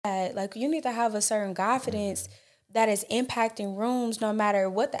Like, you need to have a certain confidence that is impacting rooms no matter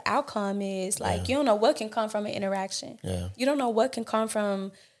what the outcome is. Like, you don't know what can come from an interaction. Yeah. You don't know what can come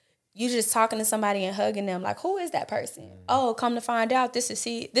from you just talking to somebody and hugging them. Like, who is that person? Oh, come to find out, this is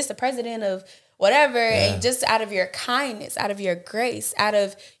the president of whatever. And just out of your kindness, out of your grace, out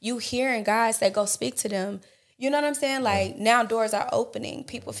of you hearing God say, go speak to them. You know what I'm saying? Like, now doors are opening.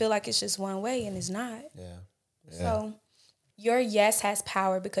 People feel like it's just one way, and it's not. Yeah. So your yes has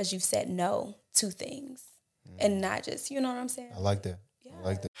power because you've said no to things and not just, you know what I'm saying? I like that. I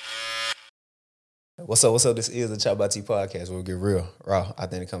like that. What's up? What's up? This is the Chop by T podcast where we get real, raw,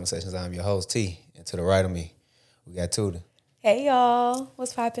 authentic conversations. I'm your host, T. And to the right of me, we got Tudor. Hey, y'all.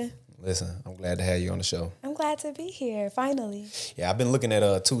 What's poppin'? Listen, I'm glad to have you on the show. I'm glad to be here, finally. Yeah, I've been looking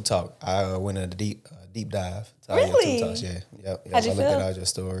at Two Talk. I went in a deep dive to all Really? your Two Talks. Yep. How'd you I looked feel? at all your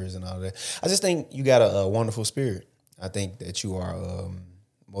stories and all that. I just think you got a wonderful spirit. I think that you are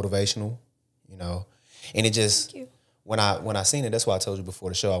motivational, you know, and it just... Thank you. When I seen it, that's why I told you before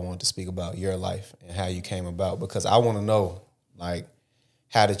the show I wanted to speak about your life and how you came about, because I want to know, like,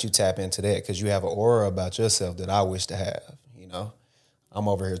 how did you tap into that? Because you have an aura about yourself that I wish to have, you know? I'm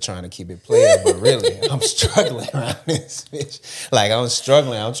over here trying to keep it player, but really, I'm struggling around this bitch. Like, I'm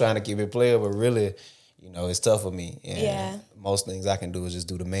struggling. I'm trying to keep it player, but really, you know, it's tough for me. And most things I can do is just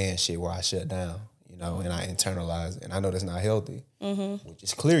do the man shit where I shut down, you know, and I internalize it. And I know that's not healthy. Which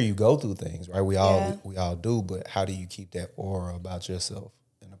is clear you go through things, right? We all do, but how do you keep that aura about yourself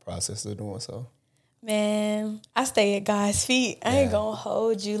in the process of doing so? Man, I stay at God's feet. I ain't gonna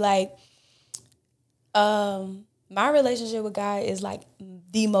hold you. Like, my relationship with God is like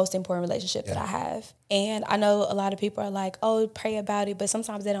the most important relationship that I have. And I know a lot of people are like, oh, pray about it, but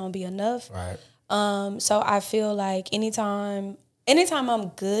sometimes that don't be enough. Right. So I feel like anytime I'm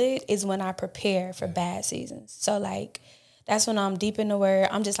good is when I prepare for bad seasons. So like, that's when I'm deep in the word.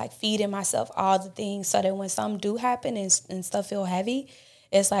 I'm just like feeding myself all the things so that when something do happen and stuff feel heavy,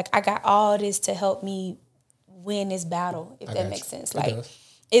 it's like I got all this to help me win this battle, if that makes sense. Like,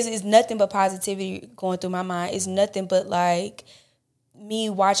 it's nothing but positivity going through my mind. It's nothing but like me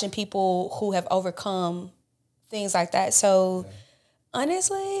watching people who have overcome things like that. So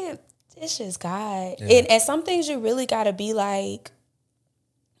honestly, it's just God. And some things you really got to be like,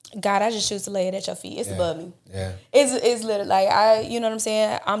 God, I just choose to lay it at your feet. It's above me. Yeah. It's literally like, you know what I'm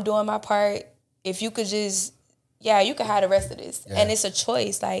saying? I'm doing my part. If you could just, you could have the rest of this. Yeah. And it's a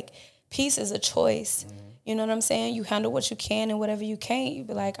choice. Like, peace is a choice. You know what I'm saying? You handle what you can and whatever you can't. You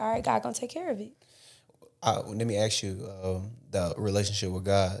be like, all right, God gonna take care of it. Let me ask you, the relationship with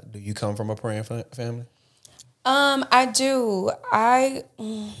God. Do you come from a praying family? I do. All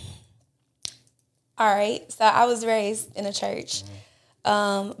right. So I was raised in a church.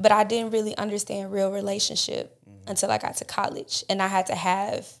 But I didn't really understand real relationship until I got to college, and I had to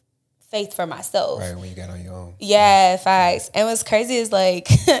have faith for myself. Right, when you got on your own. Yeah, facts. And what's crazy is like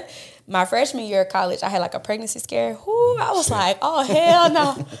my freshman year of college, I had like a pregnancy scare. Whoo, I was like, oh hell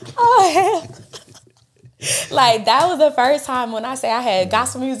no, oh hell. Like, that was the first time when I say I had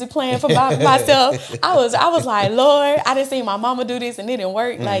gospel music playing for myself. I was like, Lord, I didn't see my mama do this and it didn't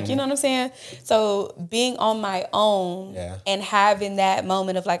work. Like, you know what I'm saying? So being on my own and having that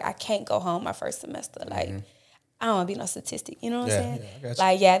moment of like, I can't go home my first semester. Like, I don't want to be no statistic. You know what I'm saying? Yeah,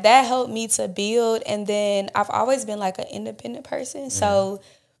 like, that helped me to build. And then I've always been like an independent person. So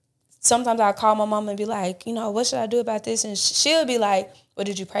sometimes I'll call my mom and be like, you know, what should I do about this? And she'll be like, well,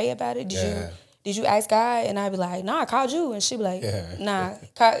 did you pray about it? Did you ask God? And I'd be like, nah, I called you. And she'd be like, nah,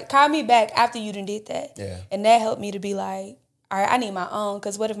 call me back after you done did that. Yeah. And that helped me to be like, all right, I need my own.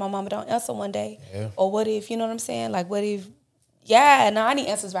 Because what if my mama don't answer one day? Yeah. Or what if, you know what I'm saying? Like, what if, no, I need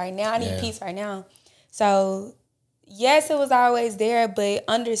answers right now. I need peace right now. So, yes, it was always there, but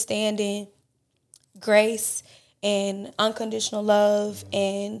understanding grace and unconditional love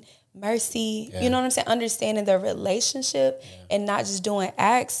and mercy, you know what I'm saying? Understanding the relationship and not just doing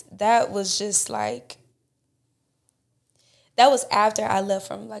acts. That was just like, that was after I left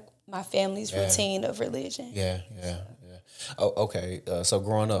from like my family's routine of religion. Yeah. Oh, okay. So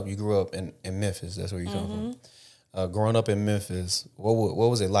growing up, you grew up in Memphis. That's where you come from. Growing up in Memphis, what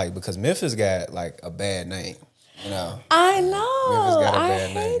was it like? Because Memphis got like a bad name. You know, I know. Memphis got a bad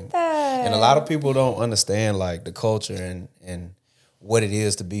I name. hate that. And a lot of people don't understand like the culture and what it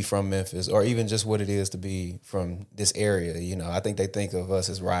is to be from Memphis, or even just what it is to be from this area. You know, I think they think of us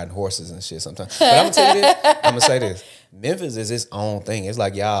as riding horses and shit sometimes. But I'm gonna tell you this. I'm gonna say this. Memphis is its own thing. It's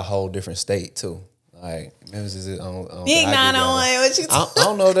like y'all a whole different state too. Like, Memphis is its own Big 901. What you I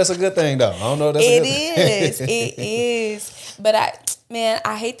don't know if that's a good thing though. I don't know if that's a good thing. It is. It is. But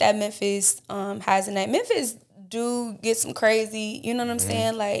I hate that Memphis has a name. Memphis do get some crazy, you know what I'm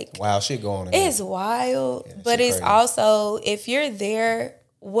saying? Like, Wild shit going on. it's wild, Yeah, but shit it's crazy. also, if you're there,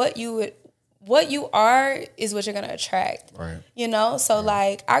 what you are is what you're gonna attract. Right. You know? So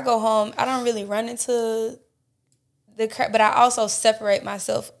like, I go home, I don't really run into but I also separate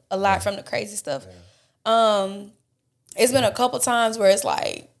myself a lot from the crazy stuff. It's been a couple times where it's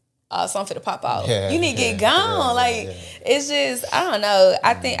like, something to pop out. Yeah, You need to get yeah, gone. yeah. It's just, I don't know.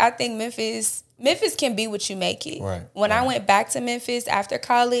 I think Memphis can be what you make it. Right, When I went back to Memphis after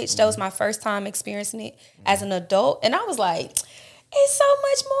college, that was my first time experiencing it as an adult, and I was like, it's so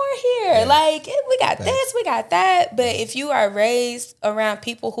much more here. Yeah. Like, we got this, we got that. But if you are raised around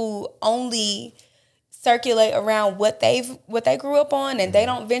people who only circulate around what they grew up on, and they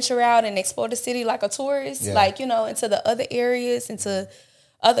don't venture out and explore the city like a tourist, like, you know, into the other areas, into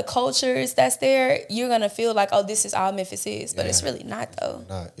other cultures that's there, you're gonna feel like, oh, this is all Memphis is, but it's really not though.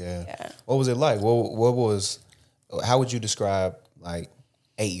 Yeah. What was it like? How would you describe like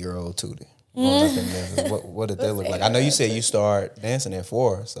 8-year-old Tootie growing up in Memphis? What did that look like? I know you said you started dancing at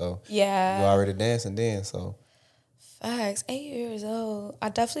 4, so Yeah. you already dancing then, so. Facts. 8 years old. I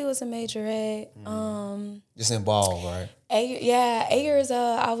definitely was a majorette. Just involved, right? 8 years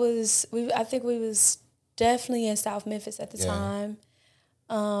old. I think we was definitely in South Memphis at the time.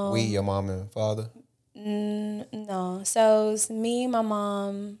 Your mom and father? No. So it's me, my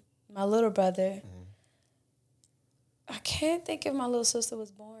mom, my little brother. I can't think if my little sister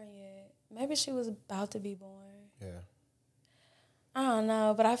was born yet. Maybe she was about to be born. Yeah. I don't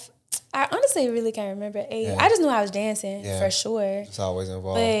know, but I honestly really can't remember age. Yeah. I just knew I was dancing for sure. It's always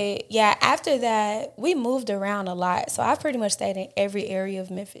involved. But yeah, after that, we moved around a lot. So I pretty much stayed in every area of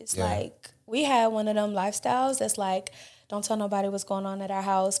Memphis. Yeah. Like, we had one of them lifestyles that's like, don't tell nobody what's going on at our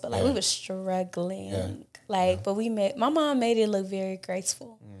house. But like, we was struggling. Yeah. Like, but my mom made it look very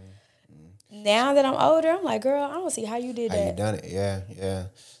graceful. Now that I'm older, I'm like, girl, I don't see how you did How that. you done it? Yeah.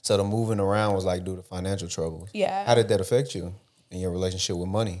 So the moving around was like due to financial troubles. Yeah. How did that affect you in your relationship with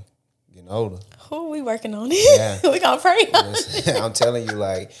money? Getting older. Who we working on it? Yeah. We gonna pray on it. I'm telling you,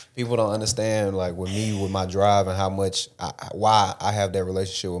 like, people don't understand, like, with me, with my drive and how much, why I have that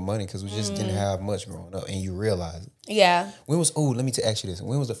relationship with money, because we just didn't have much growing up, and you realize it. Yeah. Let me ask you this.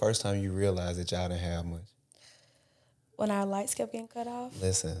 When was the first time you realized that y'all didn't have much? When our lights kept getting cut off.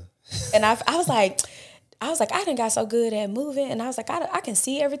 Listen. And I was like, I done got so good at moving, and I was like, I can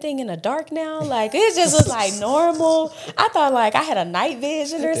see everything in the dark now. Like, it just was like normal. I thought like I had a night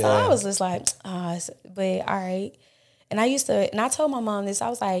vision or something. I was just like, but all right. And I told my mom this. I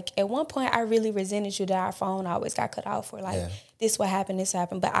was like, at one point, I really resented you that our phone always got cut off, or like, this what happened, this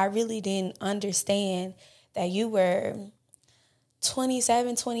happened. But I really didn't understand that you were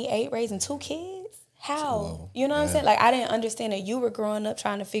 27, 28, raising 2 kids. How? You know what I'm saying? Like, I didn't understand that you were growing up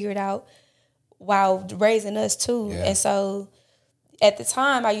trying to figure it out while raising us too. Yeah. And so at the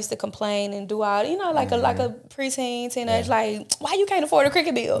time, I used to complain and do all, like a preteen, teenage, like, why you can't afford a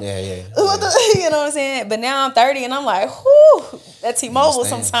cricket bill? Yeah. You know what I'm saying? But now I'm 30 and I'm like, whew, that T-Mobile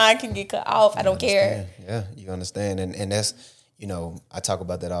sometimes can get cut off. I don't care. Yeah, you understand. And that's, I talk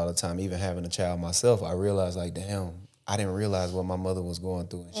about that all the time. Even having a child myself, I realized, like, damn, I didn't realize what my mother was going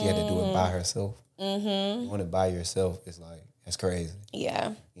through, and she had to do it by herself. Doing it by yourself is like, that's crazy.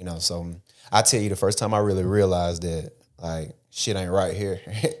 Yeah. So I tell you, the first time I really realized that, like, shit ain't right here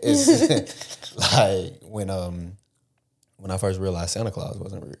is like when I first realized Santa Claus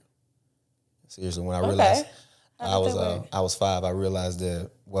wasn't real. Seriously, when I realized I was 5, I realized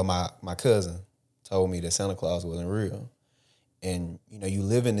that, well, my cousin told me that Santa Claus wasn't real. And, you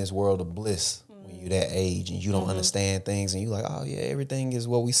live in this world of bliss when you're that age, and you don't understand things, and you're like, oh, yeah, everything is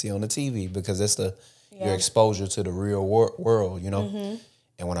what we see on the TV, because that's your exposure to the real world,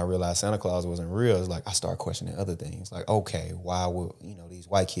 And when I realized Santa Claus wasn't real, it's like I started questioning other things. Like, okay, why would, these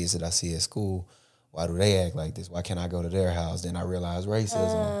white kids that I see at school, why do they act like this? Why can't I go to their house? Then I realized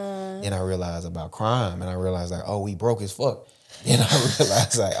racism. Then I realized about crime. And I realized, like, oh, we broke as fuck. Then I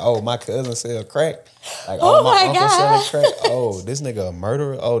realized, like, oh, my cousin sell crack. Like, oh, my uncle selling crack. Oh, this nigga a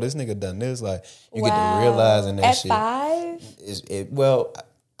murderer. Oh, this nigga done this. Like, you get to realizing that shit. At 5? Well,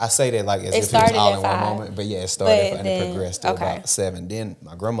 I say that like as if it was all in one moment. But yeah, it started and it progressed to about 7. Then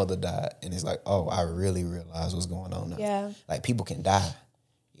my grandmother died. And it's like, oh, I really realized what's going on now. Yeah. Like, people can die,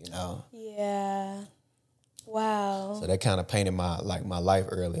 Yeah. Wow. So that kind of painted my life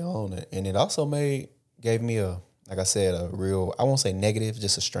early on. And it also gave me like I said, a real, I won't say negative,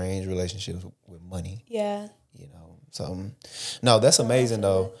 just a strange relationship with money. Yeah. So, no, that's amazing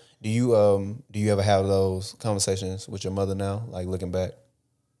though. Do you ever have those conversations with your mother now, like looking back?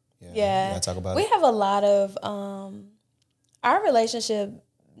 Yeah. Talk about we it? have a lot of, our relationship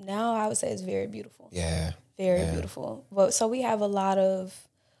now, I would say, is very beautiful. Yeah. Very beautiful. But so we have a lot of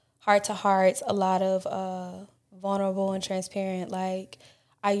heart to hearts, a lot of vulnerable and transparent. Like,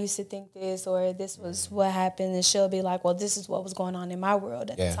 I used to think this, or this was what happened, and she'll be like, well, this is what was going on in my world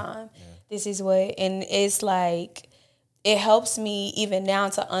at the time. This is what, and it's like, it helps me even now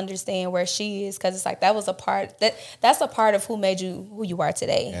to understand where she is, because it's like that was a part that's a part of who made you who you are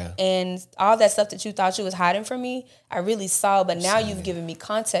today, and all that stuff that you thought you was hiding from me, I really saw, but now you've given me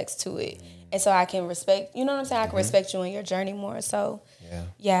context to it, and so I can respect. You know what I'm saying? I can respect you and your journey more. So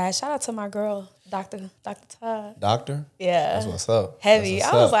yeah, shout out to my girl, Dr. Todd. Doctor? Yeah, That's what's up. Heavy. What's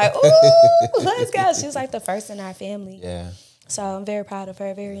I was up. like, ooh, let's go. She was like the first in our family. Yeah. So I'm very proud of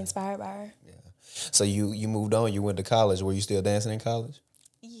her. Very inspired by her. So you moved on. You went to college. Were you still dancing in college?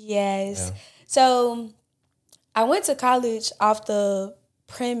 Yes. So I went to college off the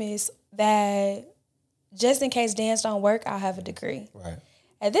premise that just in case dance don't work, I'll have a degree. Right.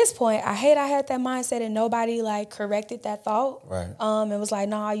 At this point, I had that mindset, and nobody like corrected that thought. Right. It was like,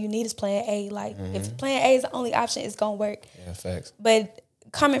 no, all you need is plan A. Like, if plan A is the only option, it's gonna work. Yeah, facts. But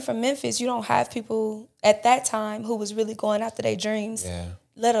coming from Memphis, you don't have people at that time who was really going after their dreams. Yeah.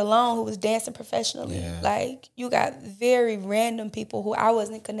 Let alone who was dancing professionally. Yeah. Like, you got very random people who I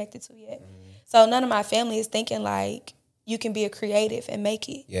wasn't connected to yet. So none of my family is thinking like you can be a creative and make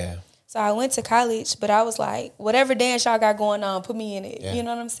it. Yeah. So I went to college, but I was like, whatever dance y'all got going on, put me in it. Yeah. You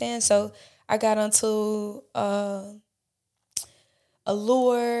know what I'm saying? So I got onto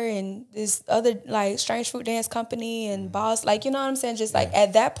Allure and this other like Strange Fruit Dance Company and Boss. Like, you know what I'm saying? Just like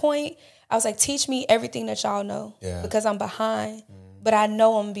at that point, I was like, teach me everything that y'all know, because I'm behind. But I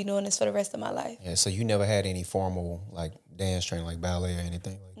know I'm gonna be doing this for the rest of my life. Yeah. So you never had any formal like dance training, like ballet or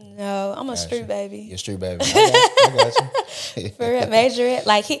anything like that? No, I'm a street baby. You're a street baby. I got you. For real, major it.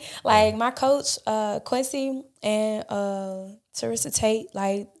 Like my coach, Quincy and Teresa Tate,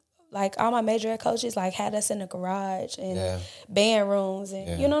 like all my major ed coaches like had us in the garage and band rooms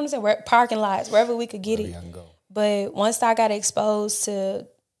and you know what I'm saying, parking lots, wherever we could get it. I can go. But once I got exposed to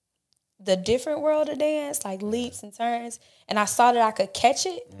the different world of dance, like leaps and turns, and I saw that I could catch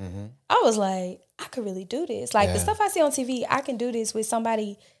it, I was like, I could really do this. Like the stuff I see on TV, I can do this with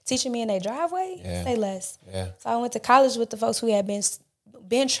somebody teaching me in their driveway. Say less. Yeah. So I went to college with the folks who had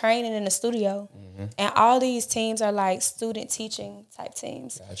been training in the studio, and all these teams are like student teaching type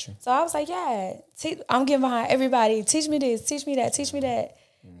teams. Gotcha. So I was like, I'm getting behind everybody. Teach me this, teach me that, teach me that.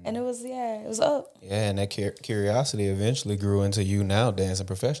 And it was up. Yeah, and that curiosity eventually grew into you now dancing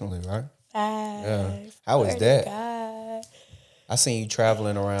professionally, right? Yeah. How was that? God. I seen you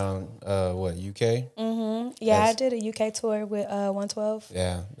traveling around, UK? Yeah, I did a UK tour with 112.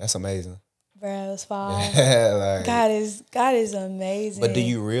 Yeah, that's amazing. Bro, it was fun. Yeah, like, God is amazing. but do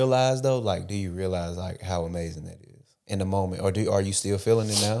you realize though, like how amazing that is in the moment, or are you still feeling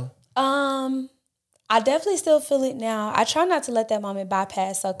it now? I definitely still feel it now. I try not to let that moment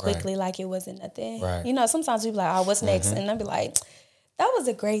bypass so quickly, like it wasn't nothing. Right. You know, sometimes we be like, oh, what's next? And I'll be like, that was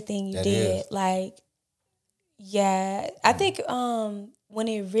a great thing you did. Is. Like, yeah. I think when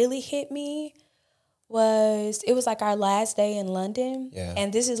it really hit me it was like our last day in London. Yeah.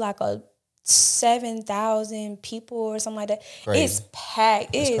 And this is like a 7,000 people or something like that. Crazy. It's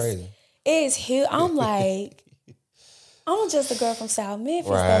packed. It's crazy. It is huge. I'm like, I'm just a girl from South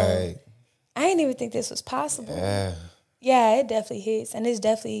Memphis, Right. though. I didn't even think this was possible. Yeah. Yeah, it definitely hits. And it's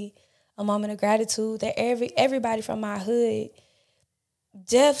definitely a moment of gratitude that everybody from my hood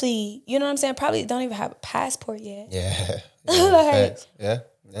definitely, you know what I'm saying, probably don't even have a passport yet. Yeah. Like, Facts. Yeah.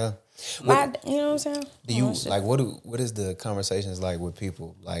 you know what I'm saying? Do you like what is the conversations like with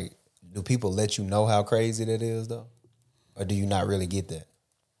people? Like, do people let you know how crazy that is though? Or do you not really get that?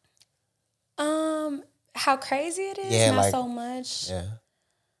 How crazy it is? Yeah, not like, so much. Yeah.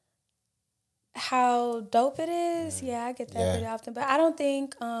 How dope it is? Yeah, I get that pretty often. But I don't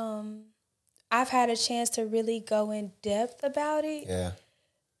think I've had a chance to really go in depth about it. Yeah.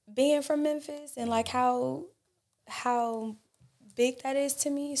 Being from Memphis and like how big that is to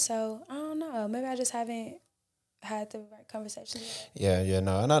me. So I don't know. Maybe I just haven't had the right conversation yet. Yeah,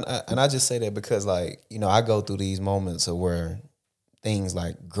 no. And I just say that because, like, you know, I go through these moments of where things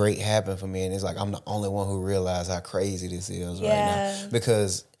like great happen for me, and it's like I'm the only one who realized how crazy this is right now.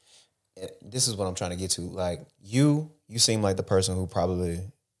 Because this is what I'm trying to get to. Like, you seem like the person who probably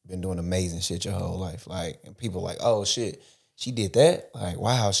been doing amazing shit your whole life. Like, and people like, oh shit, she did that. Like,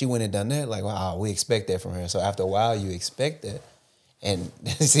 wow, she went and done that. Like, wow, we expect that from her. So after a while, you expect that. And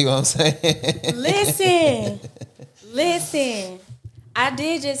see what I'm saying? Listen. I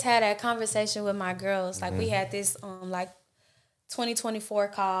did just have that conversation with my girls. Like, we had this 2024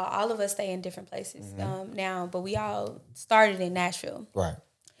 call. All of us stay in different places now, but we all started in Nashville. Right.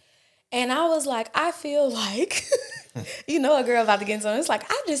 And I was like, I feel like, you know, a girl about to get into something. It's like,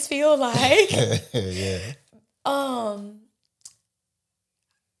 I just feel like, Yeah.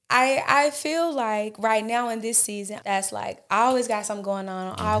 I feel like right now in this season, that's like, I always got something going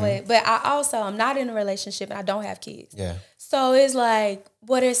on. Always, but I'm not in a relationship and I don't have kids. Yeah. So it's like,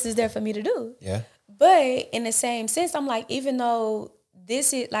 what else is there for me to do? Yeah. But in the same sense, I'm like, even though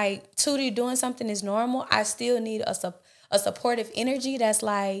this is like Tootie doing something is normal, I still need a supportive energy that's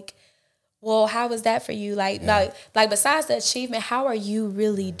like, well, how was that for you? Like, like besides the achievement, how are you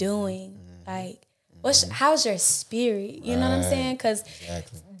really doing? Like, how's your spirit? You know what I'm saying? Because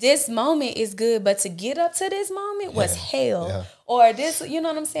this moment is good, but to get up to this moment was hell. Yeah. Or this, you know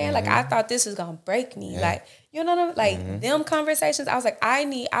what I'm saying? Like, I thought this was gonna break me. Like, you know what I'm like? Them conversations, I was like,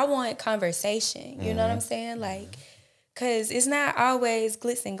 I want conversation. You know what I'm saying? Like, because it's not always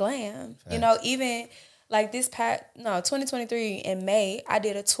glitz and glam. You know, even like 2023 in May, I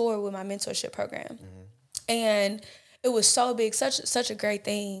did a tour with my mentorship program. And it was so big, such a great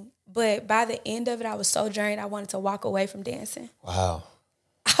thing. But by the end of it, I was so drained, I wanted to walk away from dancing. Wow.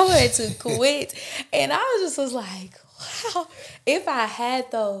 I wanted to quit. And I was like, wow. If I had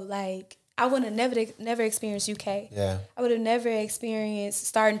though, like, I would have never experienced UK. Yeah. I would have never experienced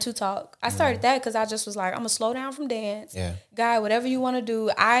starting to talk. I started that because I just was like, I'm going to slow down from dance. Yeah. God, whatever you want to do,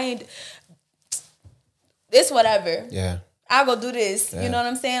 it's whatever. Yeah. I'll go do this. Yeah. You know what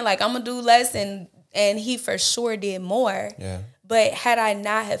I'm saying? Like, I'm going to do less and he for sure did more. Yeah. But had I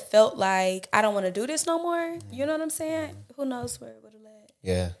not have felt like I don't want to do this no more, you know what I'm saying? Who knows where it would have led.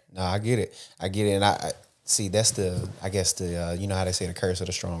 Yeah. No, I get it. And I see, that's you know how they say the curse of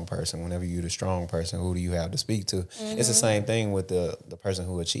the strong person. Whenever you're the strong person, who do you have to speak to? It's the same thing with the person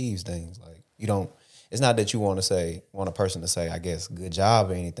who achieves things. Like, it's not that you want a person to say, I guess, good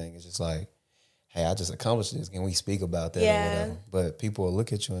job or anything. It's just like, hey, I just accomplished this. Can we speak about that or whatever? But people will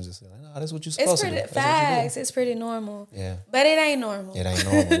look at you and just say, no, that's what you're supposed to do. It's facts. It's pretty normal. Yeah. But it ain't normal. It ain't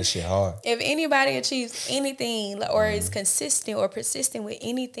normal. This shit hard. If anybody achieves anything or is consistent or persistent with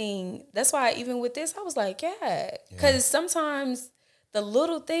anything, that's why even with this, I was like, yeah. Because sometimes the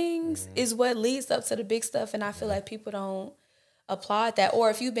little things is what leads up to the big stuff. And I feel like people don't applaud that. Or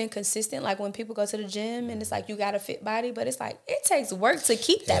if you've been consistent, like when people go to the gym and it's like you got a fit body, but it's like it takes work to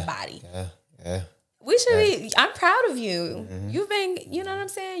keep that body. Yeah. Yeah. We should be, I'm proud of you. You've been, you know what I'm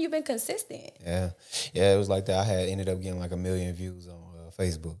saying? You've been consistent. Yeah. Yeah, it was like that. I had ended up getting like 1 million views on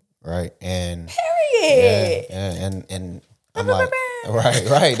Facebook, right? And period. Yeah. And I'm like,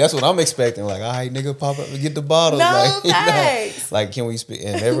 right. That's what I'm expecting. Like, all right, nigga, pop up and get the bottles. No, like, thanks. Like, can we speak?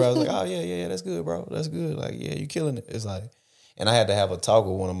 And everybody was like, oh, yeah, that's good, bro. That's good. Like, yeah, you killing it. It's like, and I had to have a talk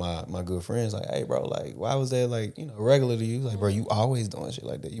with one of my good friends. Like, hey, bro, like, why was that, like, you know, regular to you? Like, bro, you always doing shit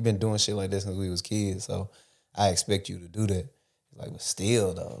like that. You've been doing shit like this since we was kids. So I expect you to do that. Like, but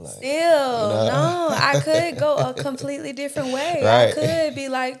still, though. Like, you know? No, I could go a completely different way. Right. I could be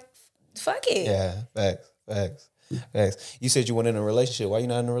like, fuck it. Yeah, facts. You said you went in a relationship. Why you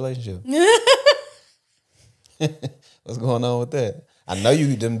not in a relationship? What's going on with that? I know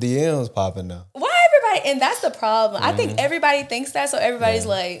you, them DMs popping now. Why everybody? And that's the problem. I think everybody thinks that, so everybody's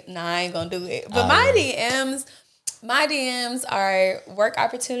like, nah, I ain't gonna do it. But my DMs are work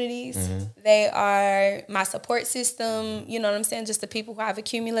opportunities. They are my support system. You know what I'm saying? Just the people who I've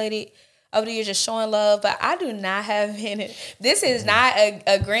accumulated over the years, just showing love. But I do not have any. This is not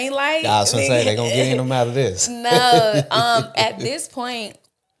a green light. I was gonna say they're gonna get them out of this. No. At this point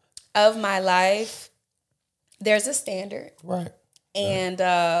of my life, there's a standard. Right. And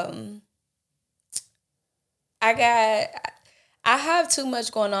I have too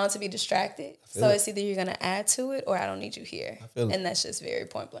much going on to be distracted. So it's either you're gonna add to it or I don't need you here. And that's just very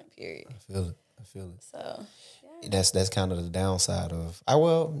point blank, period. I feel it. So that's kind of the downside of I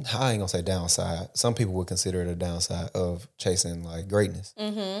ain't gonna say downside. Some people would consider it a downside of chasing like greatness.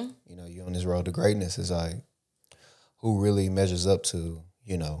 You know, you're on this road to greatness. Is like who really measures up to,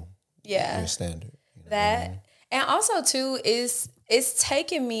 you know, your standard. You know that. I mean? And also, too, it's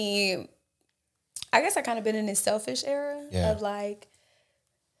taken me, I guess I kind of been in this selfish era of like,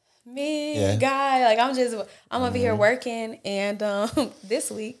 me, guy, like I'm over here working. And this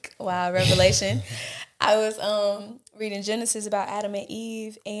week, wow, revelation, I was reading Genesis about Adam and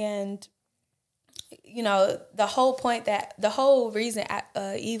Eve. And, you know, the whole reason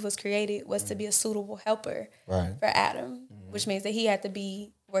Eve was created was to be a suitable helper for Adam, which means that he had to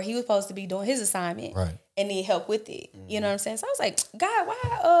be where he was supposed to be doing his assignment and need help with it. You know what I'm saying? So I was like, God,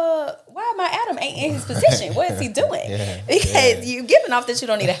 why my Adam ain't in his position? What is he doing? Because you're giving off that you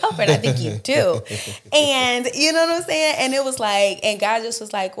don't need a helper, and I think you do. And you know what I'm saying? And it was like, and God just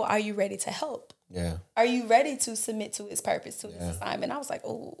was like, well, are you ready to help? Yeah. Are you ready to submit to his purpose, to his assignment? I was like,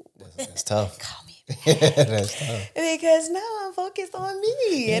 oh, That's tough. call me. That's tough. Because now I'm focused on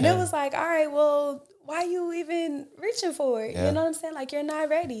me. Yeah. And it was like, all right, well, why you even reaching for it? Yeah. You know what I'm saying? Like, you're not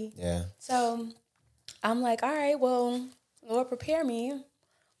ready. Yeah. So I'm like, all right, well, Lord, prepare me.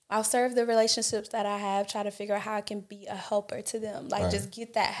 I'll serve the relationships that I have, try to figure out how I can be a helper to them. Like, just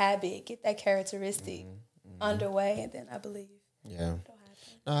get that habit, get that characteristic underway, and then I believe. Yeah.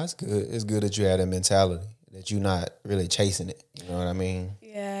 No, it's good. It's good that you had that mentality, that you're not really chasing it. You know what I mean?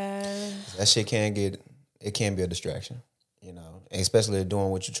 Yeah. That shit can be a distraction, you know, especially doing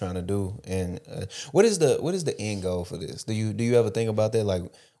what you're trying to do. And what is the end goal for this? Do you ever think about that, like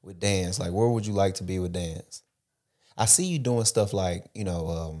with dance? Like, where would you like to be with dance? I see you doing stuff like, you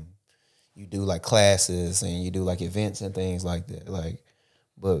know, you do like classes and you do like events and things like that. Like,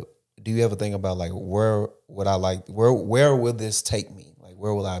 but do you ever think about like where will this take me? Like,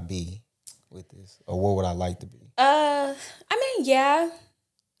 where will I be with this, or where would I like to be? I mean, yeah.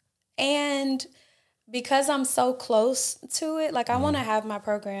 And because I'm so close to it, like I want to have my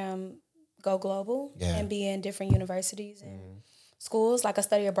program go global and be in different universities and schools, like a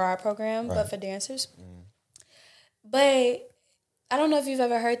study abroad program, but for dancers. But I don't know if you've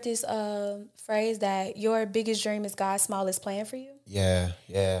ever heard this phrase that your biggest dream is God's smallest plan for you. Yeah,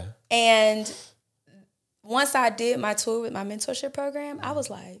 yeah. And once I did my tour with my mentorship program, I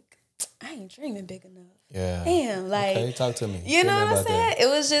was like, I ain't dreaming big enough. Yeah. Damn, like, okay, talk to me. You Tell know me what I'm saying? that. It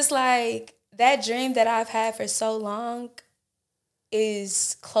was just like that dream that I've had for so long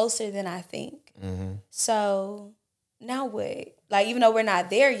is closer than I think. Mm-hmm. So now what? Like, even though we're not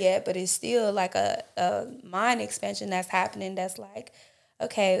there yet, but it's still like a mind expansion that's happening. That's like,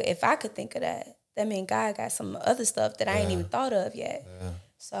 okay, if I could think of that, that means God got some other stuff that I ain't even thought of yet. Yeah.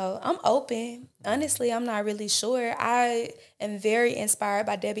 So I'm open. Honestly, I'm not really sure. I am very inspired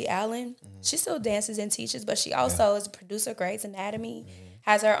by Debbie Allen. Mm-hmm. She still dances and teaches, but she also is a producer of Grey's Anatomy,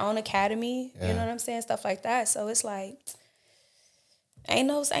 has her own academy. You know what I'm saying? Stuff like that. So it's like, ain't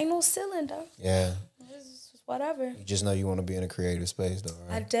no ceiling though. Yeah. It's whatever. You just know you want to be in a creative space though,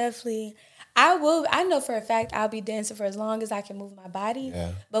 right? I know for a fact I'll be dancing for as long as I can move my body.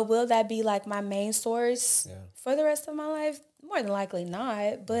 Yeah. But will that be like my main source for the rest of my life? More than likely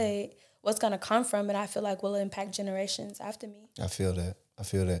not. But what's going to come from it, I feel like will impact generations after me. I feel that.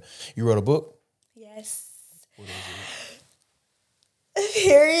 You wrote a book? Yes. What is it?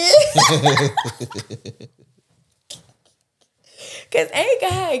 Period. Because ain't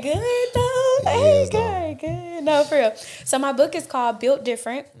God good, though? Ain't God good. No, for real. So my book is called Built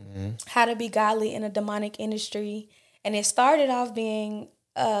Different, How to Be Godly in a Demonic Industry. And it started off being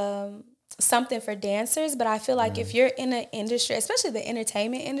something for dancers, but I feel like if you're in an industry, especially the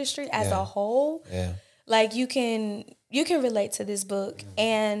entertainment industry as a whole, like you can relate to this book.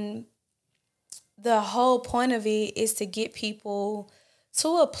 And the whole point of it is to get people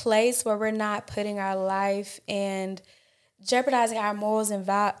to a place where we're not putting our life and jeopardizing our morals and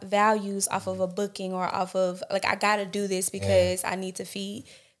values off of a booking or off of, like, I got to do this because I need to feed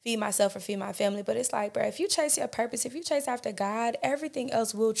myself or feed my family. But it's like, bro, if you chase your purpose, if you chase after God, everything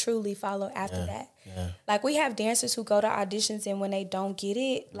else will truly follow after that. Yeah. Like, we have dancers who go to auditions and when they don't get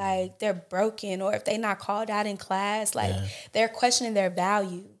it, like, they're broken. Or if they not called out in class, like, they're questioning their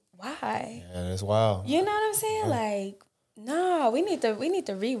value. Why? Yeah, that's wild. You know what I'm saying? Like, no, we need to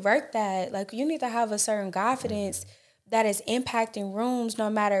rework that. Like, you need to have a certain confidence that is impacting rooms no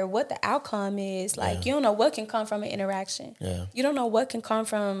matter what the outcome is. Like, you don't know what can come from an interaction. Yeah. You don't know what can come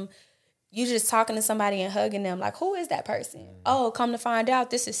from you just talking to somebody and hugging them. Like, who is that person? Oh, come to find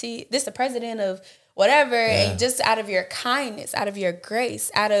out, this is the president of whatever. And just out of your kindness, out of your grace,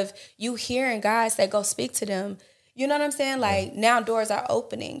 out of you hearing God say, go speak to them. You know what I'm saying? Like, now doors are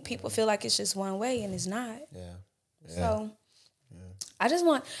opening. People feel like it's just one way, and it's not. So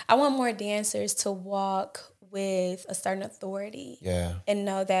I want more dancers to walk with a certain authority. And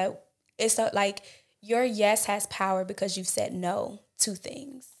know that it's like your yes has power because you've said no to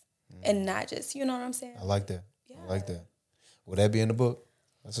things. And not just, you know what I'm saying? I like that. Yeah. I like that. Will that be in the book?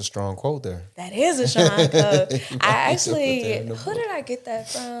 That's a strong quote there. That is a strong quote. I actually, who did I get that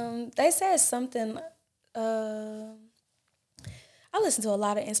from? They said something, I listen to a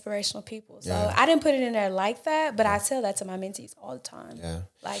lot of inspirational people. So I didn't put it in there like that, but I tell that to my mentees all the time. Yeah.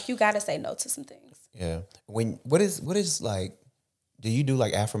 Like, you got to say no to some things. Yeah. What is like, do you do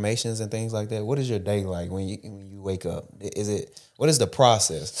like affirmations and things like that? What is your day like when you wake up? What is the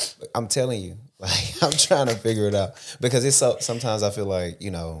process? I'm telling you, like, I'm trying to figure it out because it's sometimes I feel like, you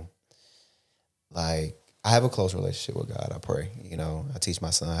know, like I have a close relationship with God. I pray, you know, I teach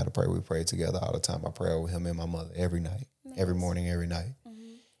my son how to pray. We pray together all the time. I pray with him and my mother every night, every morning, every night,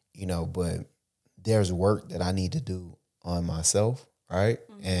 you know, but there's work that I need to do on myself, right?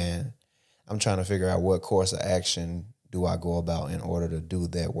 And I'm trying to figure out what course of action do I go about in order to do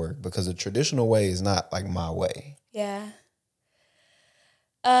that work, because the traditional way is not like my way. Yeah.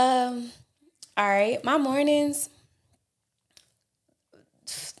 All right. My mornings,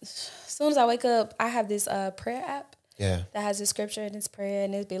 as soon as I wake up, I have this prayer app Yeah. that has a scripture in this prayer,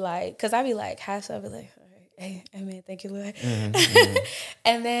 and it'd be like, because I'd be like, I'd be like, all right, hey, amen, thank you, Lord.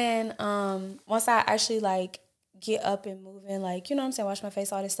 And then once I actually like get up and moving, like, you know what I'm saying, wash my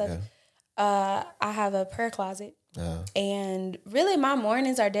face, all this stuff, I have a prayer closet. And really my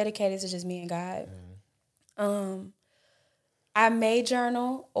mornings are dedicated to just me and God. I may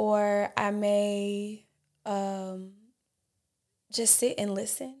journal, or I may just sit and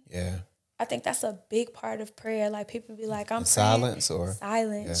listen. Yeah. I think that's a big part of prayer. Like, people be like, I'm praying. Silence or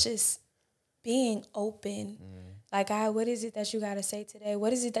silence, just being open. Like, God, what is it that you got to say today?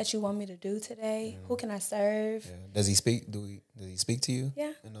 What is it that you want me to do today? Who can I serve? Yeah. Does he speak? Does he speak to you?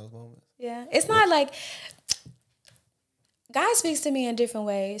 Yeah. In those moments? Yeah. It's not like God speaks to me in different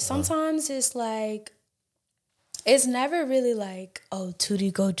ways. Sometimes it's like, it's never really like, oh,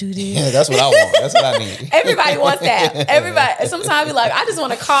 Tootie, go do this. Yeah, that's what I want. That's what I need. Everybody wants that. Everybody. Sometimes I be like, I just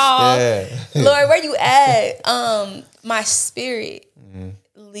want to call, Lord, where you at? My spirit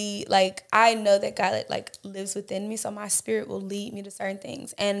lead. Like, I know that God like lives within me, so my spirit will lead me to certain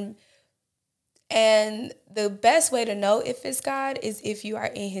things. And the best way to know if it's God is if you are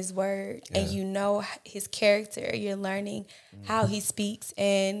in His Word and you know His character. You're learning how He speaks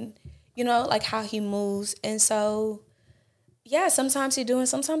and, you know, like how He moves. And so, yeah, sometimes He do and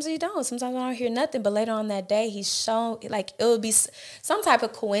sometimes He don't. Sometimes I don't hear nothing, but later on that day, He's shown, like, it would be some type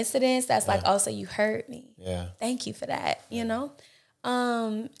of coincidence that's like, oh, so you heard me. Yeah. Thank you for that, you know?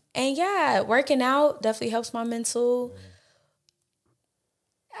 And yeah, working out definitely helps my mental.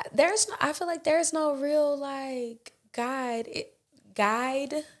 I feel like there's no real like guide,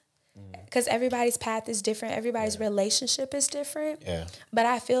 because everybody's path is different. Everybody's relationship is different. Yeah. But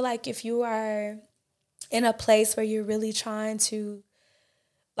I feel like if you are in a place where you're really trying to,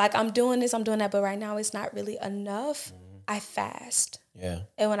 like, I'm doing this, I'm doing that, but right now it's not really enough, I fast. Yeah.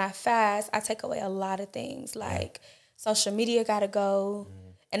 And when I fast, I take away a lot of things. Like, social media got to go.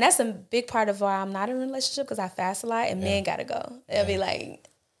 And that's a big part of why I'm not in a relationship, because I fast a lot and men got to go. They'll be like,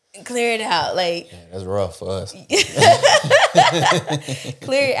 clear it out. Like, that's rough for us.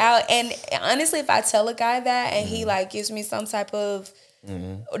 Clear it out. And honestly, if I tell a guy that and he like gives me some type of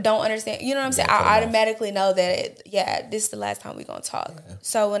don't understand, you know what I'm saying? I automatically know that, this is the last time we're going to talk. Yeah.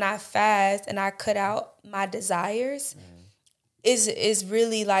 So when I fast and I cut out my desires, is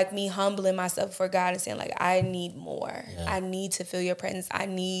really like me humbling myself for God and saying, like, I need more. I need to feel your presence. I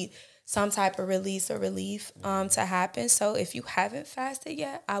need some type of release or relief to happen. So if you haven't fasted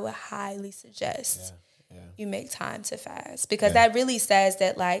yet, I would highly suggest you make time to fast, because that really says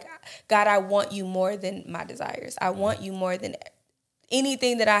that, like, God, I want you more than my desires. I want you more than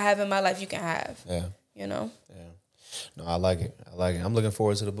anything that I have in my life you can have. Yeah. You know? Yeah. No, I like it. I'm looking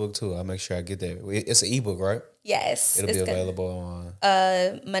forward to the book too. I'll make sure I get that. It's an ebook, right? Yes. It'll be available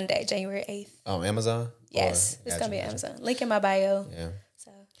on Monday, January 8th. On Amazon? Yes. It's going to be Amazon. Link in my bio. Yeah.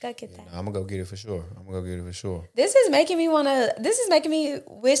 So go get that. No, I'm going to go get it for sure. This is making me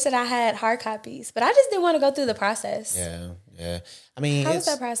wish that I had hard copies, but I just didn't want to go through the process. Yeah. I mean, how is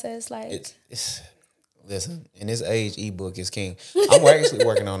that process like? Listen, in this age, ebook is king. I'm actually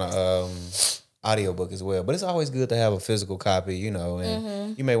working on a audiobook as well, but it's always good to have a physical copy, you know,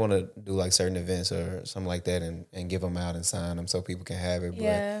 and you may want to do like certain events or something like that and give them out and sign them so people can have it.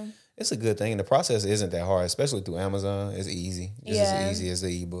 But it's a good thing. The process isn't that hard, especially through Amazon. It's easy. It's as easy as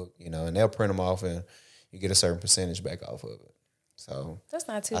the ebook, you know, and they'll print them off and you get a certain percentage back off of it. So that's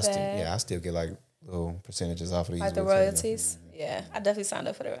not too bad. I still get like little percentages off of these. Like the royalties. Yeah, I definitely signed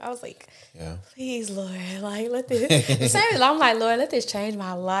up for that. I was like, please, Lord, like let this. I'm like, Lord, let this change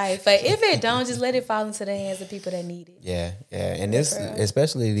my life. But if it don't, just let it fall into the hands of people that need it. Yeah, and this,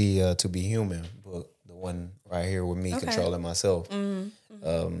 especially the To Be Human book, the one right here with me controlling myself.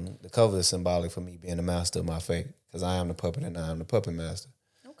 The cover is symbolic for me being the master of my fate, because I am the puppet and I am the puppet master.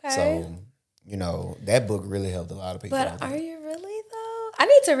 Okay. So, you know, that book really helped a lot of people. But are you really though? I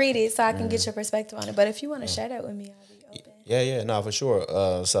need to read it so I can get your perspective on it. But if you want to share that with me, I'll be open. Yeah, no, for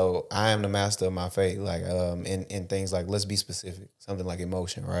sure. So I am the master of my fate, like in things like, let's be specific, something like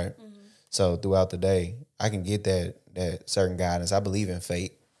emotion, right? So throughout the day, I can get that certain guidance. I believe in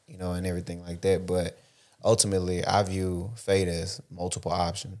fate, you know, and everything like that. But ultimately, I view fate as multiple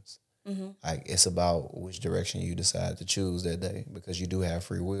options. Like, it's about which direction you decide to choose that day, because you do have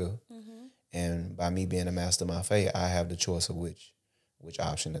free will. And by me being the master of my fate, I have the choice of which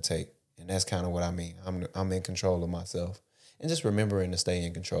option to take. And that's kind of what I mean. I'm in control of myself. And just remembering to stay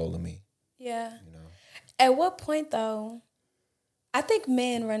in control of me. Yeah. You know. At what point, though, I think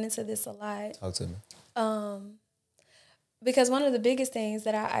men run into this a lot. Talk to me. Because one of the biggest things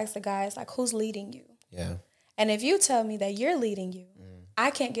that I ask the guys, like, who's leading you? Yeah. And if you tell me that you're leading you, I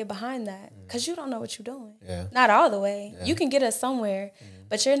can't get behind that because you don't know what you're doing. Yeah. Not all the way. Yeah. You can get us somewhere,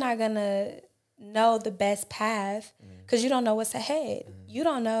 but you're not going to know the best path because you don't know what's ahead. You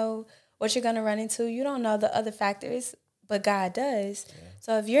don't know what you're going to run into. You don't know the other factors, but God does. Yeah.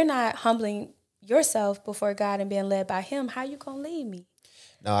 So if you're not humbling yourself before God and being led by him, how you going to lead me?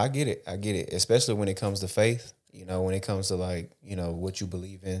 No, I get it. I get it. Especially when it comes to faith, you know, when it comes to like, you know, what you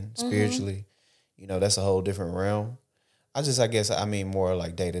believe in spiritually, you know, that's a whole different realm. I guess I mean more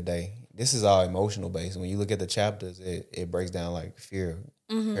like day to day. This is all emotional based. When you look at the chapters, it breaks down like fear,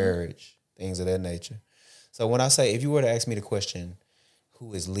 courage, things of that nature. So when I say, if you were to ask me the question,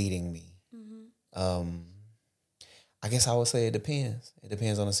 who is leading me? I guess I would say it depends. It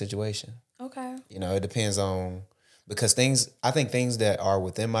depends on the situation. Okay. You know, it depends on, because I think things that are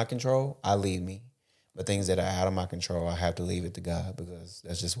within my control, I lead me. But things that are out of my control, I have to leave it to God because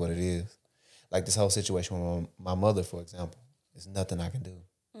that's just what it is. Like this whole situation with my mother, for example, there's nothing I can do.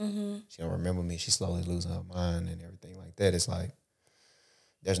 She don't remember me. She's slowly losing her mind and everything like that. It's like,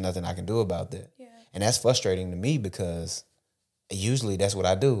 there's nothing I can do about that. Yeah. And that's frustrating to me because usually that's what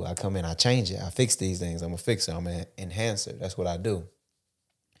I do. I come in, I change it. I fix these things. I'm a fixer. I'm an enhancer. That's what I do.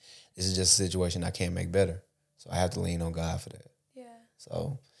 This is just a situation I can't make better. So I have to lean on God for that. Yeah.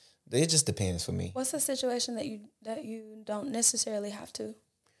 So it just depends for me. What's the situation that you don't necessarily have to?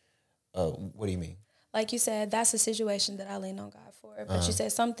 What do you mean? Like you said, that's a situation that I lean on God for. But you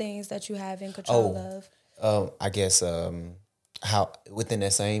said some things that you have in control of. I guess how within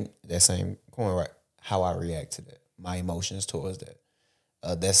that same coin, right? How I react to that, my emotions towards that.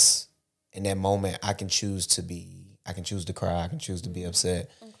 That's in that moment. I can choose to cry. I can choose to be upset,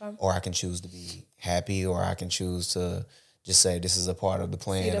 or I can choose to be happy, or I can choose to just say this is a part of the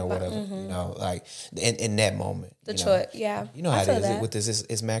plan or whatever. You know, like in that moment. The choice, yeah. You know how it is with this.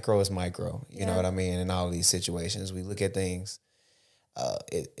 It's macro, it's micro. You know what I mean? In all these situations, we look at things.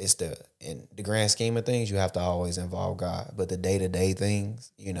 It's in the grand scheme of things, you have to always involve God. But the day-to-day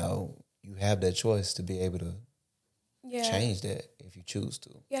things, you know, you have that choice to be able to change that if you choose to.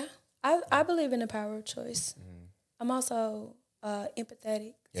 Yeah, I believe in the power of choice. I'm also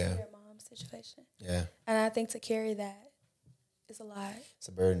empathetic to your mom's situation. Yeah, and I think to carry that is a lot. It's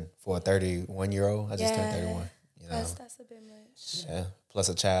a burden for a 31-year-old. I just turned 31. You know, that's a bit much. Yeah, plus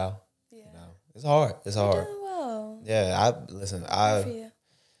a child. Yeah, you know, it's hard. It's hard. You're doing well. Yeah,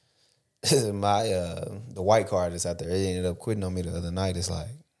 the white card that's out there, it ended up quitting on me the other night. It's like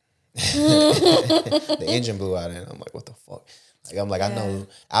the engine blew out, and I'm like, what the fuck? Like I'm like, I know.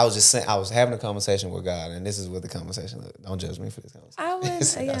 I was just saying, I was having a conversation with God, and this is what the conversation. Don't judge me for this conversation. I would.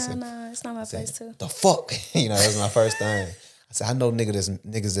 No, it's not my place too. The fuck, you know, that was my first thing. I said, I know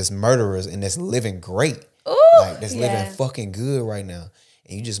niggas that's murderers and that's living great. Ooh, like that's living fucking good right now.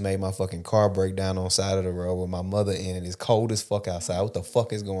 And you just made my fucking car break down on the side of the road with my mother in it. It's cold as fuck outside. What the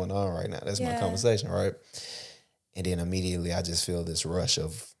fuck is going on right now? That's my conversation, right? And then immediately I just feel this rush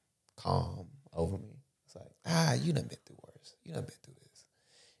of calm over me. It's like, you done been through worse. You done been through this.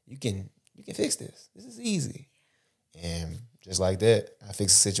 You can fix this. This is easy. And just like that, I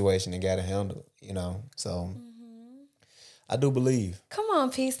fixed the situation and got it handled, you know? So I do believe. Come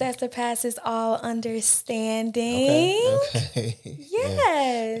on, peace that surpasses all understanding. Okay.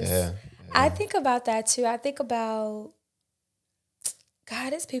 Yes. Yeah. I think about that too. I think about,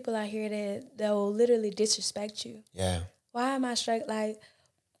 God, there's people out here that will literally disrespect you. Yeah. Why am I struggling? Like,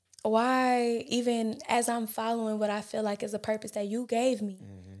 why, even as I'm following what I feel like is a purpose that you gave me,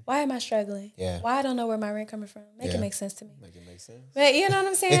 why am I struggling? Yeah. Why I don't know where my rent coming from? Make it make sense to me. Make it make sense. But you know what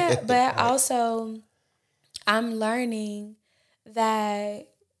I'm saying? But also, I'm learning that,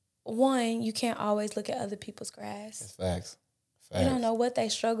 one, you can't always look at other people's grass. That's facts. You don't know what they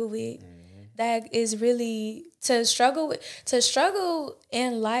struggle with. That is really to struggle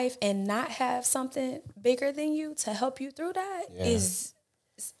in life and not have something bigger than you to help you through that is,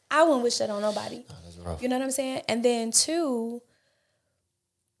 I wouldn't wish that on nobody. Oh, that's rough. You know what I'm saying? And then two,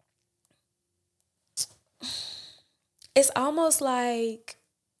 it's almost like,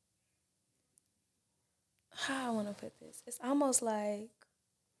 how I want to put this? It's almost like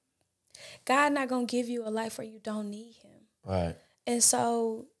God not going to give you a life where you don't need him. Right. And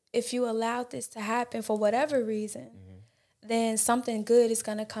so if you allowed this to happen for whatever reason, then something good is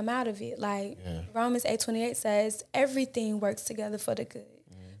going to come out of it. Like Romans 8:28 says, everything works together for the good,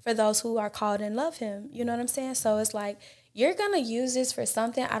 for those who are called and love him. You know what I'm saying? So it's like you're going to use this for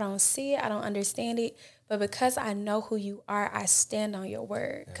something. I don't see it. I don't understand it. But because I know who you are, I stand on your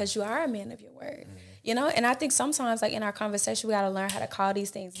word because you are a man of your word. You know, and I think sometimes, like, in our conversation, we got to learn how to call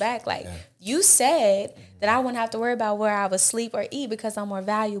these things back. Like, you said that I wouldn't have to worry about where I would sleep or eat because I'm more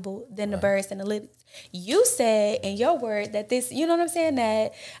valuable than the birds and the lilies. You said in your word that this, you know what I'm saying,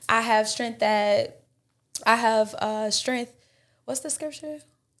 that I have strength, what's the scripture?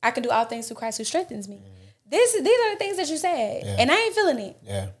 I can do all things through Christ who strengthens me. These are the things that you said, and I ain't feeling it.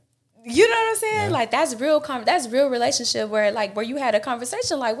 Yeah. You know what I'm saying? Yeah. Like, that's real relationship where you had a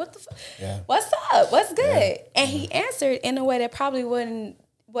conversation like, what the what's up? What's good? Yeah. And he answered in a way that probably wasn't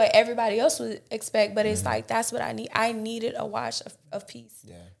what everybody else would expect, but it's like, that's what I need. I needed a wash of peace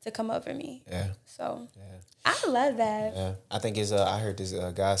to come over me. Yeah. So I love that. Yeah. I think it's, I heard this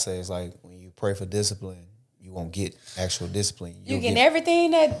guy say, it's like, when you pray for discipline, you won't get actual discipline. You get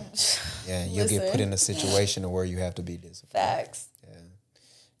everything that... Yeah, you'll get put in a situation where you have to be disciplined. Facts.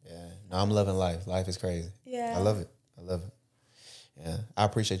 No, I'm loving life. Life is crazy. Yeah. I love it. Yeah. I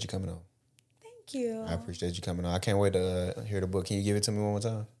appreciate you coming on. Thank you. I appreciate you coming on. I can't wait to hear the book. Can you give it to me one more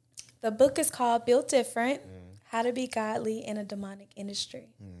time? The book is called Built Different, How to Be Godly in a Demonic Industry.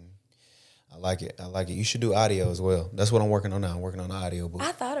 I like it. You should do audio as well. That's what I'm working on now. I'm working on the audio book.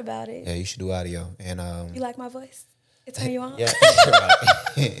 I thought about it. Yeah, you should do audio. And you like my voice? It turn you on? Yeah.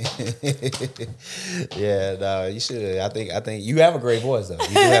 Yeah, no, you should. I think you have a great voice though. You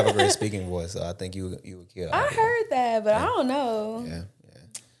do have a great speaking voice, so I think you would kill. I heard that, but I don't know. Yeah.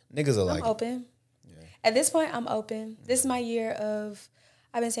 Niggas are like, I'm open. Yeah. At this point, I'm open. This is my year of,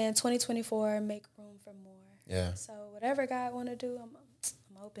 I've been saying 2024, make room for more. Yeah. So whatever God want to do, I'm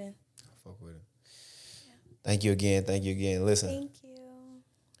open. Fuck with it. Yeah. Thank you again. Listen. Thank you.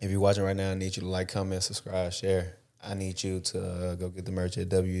 If you're watching right now, I need you to like, comment, subscribe, share. I need you to go get the merch at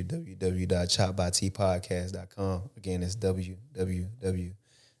www.chopbytpodcast.com. Again, it's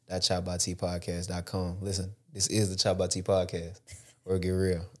www.chopbytpodcast.com. Listen, this is the Chop by T Podcast. We'll get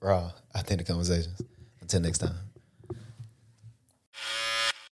real, raw, authentic conversations. Until next time.